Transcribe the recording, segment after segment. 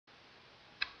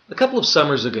A couple of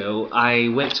summers ago, I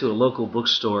went to a local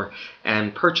bookstore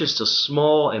and purchased a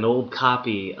small and old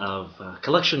copy of a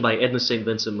collection by Edna St.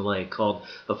 Vincent Millay called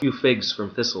A Few Figs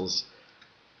from Thistles.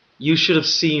 You should have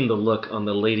seen the look on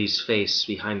the lady's face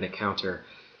behind the counter.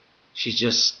 She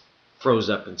just froze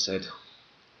up and said,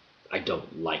 "I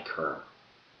don't like her."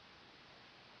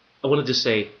 I wanted to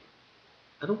say,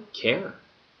 "I don't care."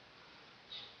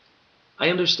 I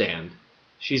understand.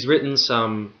 She's written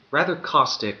some rather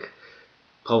caustic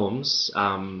poems,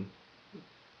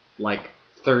 like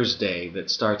Thursday, that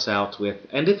starts out with,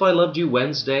 "And if I loved you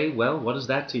Wednesday, well, what is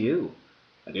that to you?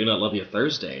 I do not love you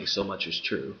Thursday, so much is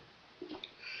true."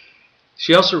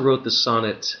 She also wrote the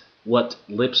sonnet, "What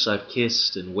lips I've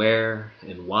kissed and where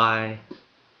and why,"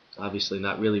 obviously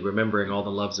not really remembering all the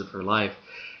loves of her life.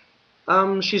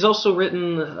 She's also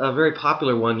written a very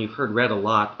popular one you've heard read a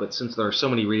lot, but since there are so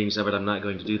many readings of it, I'm not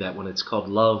going to do that one. It's called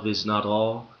Love Is Not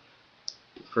All.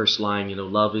 First line,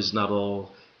 love is not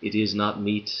all, it is not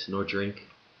meat nor drink.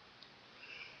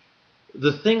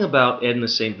 The thing about Edna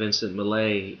St. Vincent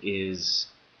Millay is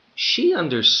she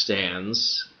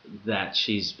understands that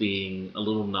she's being a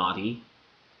little naughty,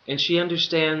 and she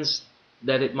understands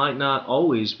that it might not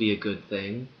always be a good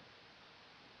thing,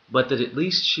 but that at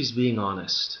least she's being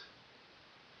honest.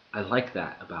 I like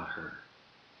that about her.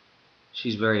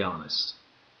 She's very honest.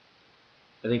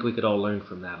 I think we could all learn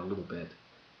from that a little bit,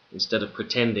 instead of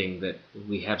pretending that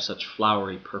we have such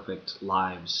flowery, perfect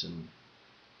lives and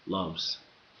loves.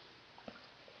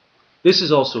 This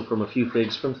is also from A Few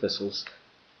Figs from Thistles.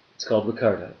 It's called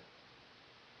Ricuerdo.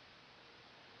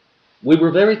 We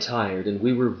were very tired and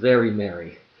we were very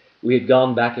merry. We had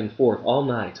gone back and forth all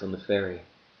night on the ferry.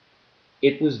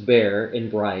 It was bare and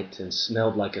bright and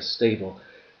smelled like a stable,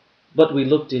 but we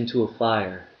looked into a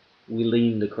fire. We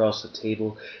leaned across a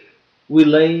table. We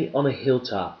lay on a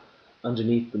hilltop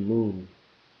underneath the moon,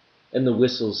 and the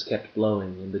whistles kept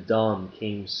blowing, and the dawn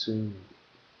came soon.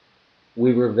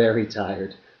 We were very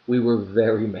tired. We were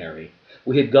very merry.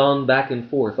 We had gone back and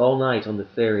forth all night on the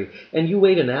ferry, and you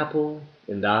ate an apple,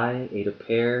 and I ate a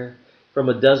pear, from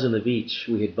a dozen of each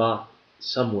we had bought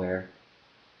somewhere,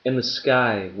 and the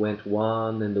sky went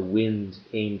wan, and the wind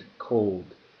came cold,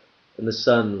 and the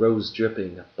sun rose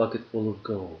dripping, a bucketful of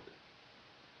gold.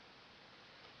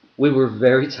 We were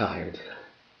very tired.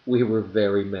 We were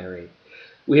very merry.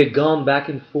 We had gone back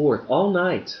and forth all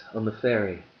night on the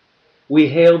ferry. We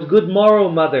hailed "Good morrow,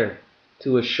 mother,"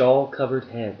 to a shawl-covered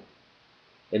head,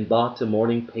 and bought a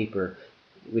morning paper,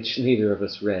 which neither of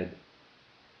us read.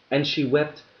 And she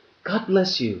wept, "God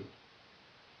bless you,"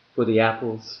 for the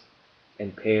apples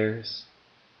and pears,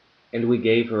 and we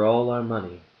gave her all our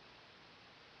money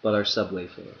but our subway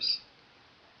fares.